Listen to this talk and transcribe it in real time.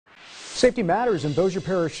Safety matters, and Bossier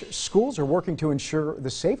Parish Schools are working to ensure the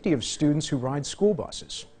safety of students who ride school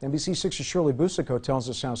buses. NBC6's Shirley Bussico tells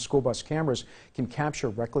us how school bus cameras can capture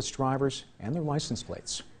reckless drivers and their license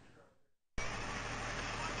plates.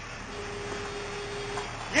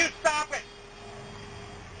 You stop it!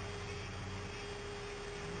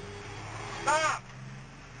 Stop!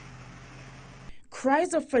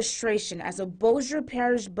 Cries of frustration as a Bossier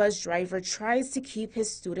Parish bus driver tries to keep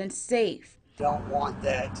his students safe. Don't want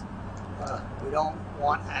that. We don't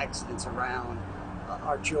want accidents around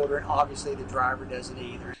our children. Obviously, the driver doesn't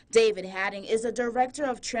either. David Hadding is the director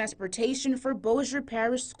of transportation for Bossier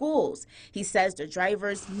Parish Schools. He says the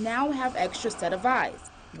drivers now have extra set of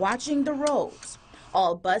eyes, watching the roads.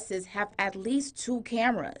 All buses have at least 2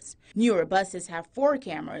 cameras. Newer buses have 4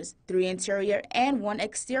 cameras, 3 interior and 1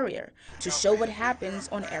 exterior, to show what happens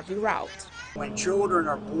on every route. When children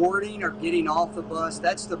are boarding or getting off the bus,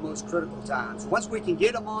 that's the most critical times. Once we can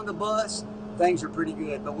get them on the bus, things are pretty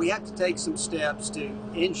good, but we have to take some steps to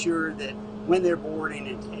ensure that when they're boarding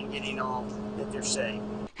and getting off, that they're safe.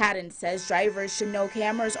 Haddon says drivers should know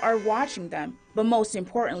cameras are watching them, but most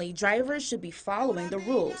importantly, drivers should be following the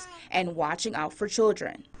rules and watching out for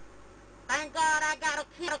children. Thank God I got a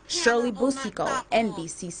kid. Shirley Bussico,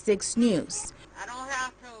 NBC6 News. I don't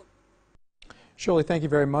have to. Shirley, thank you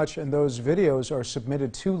very much. And those videos are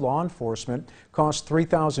submitted to law enforcement. Cost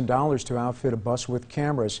 $3,000 to outfit a bus with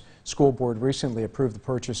cameras. School board recently approved the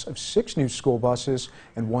purchase of 6 new school buses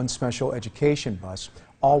and 1 special education bus.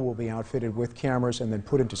 All will be outfitted with cameras and then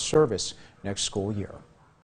put into service next school year.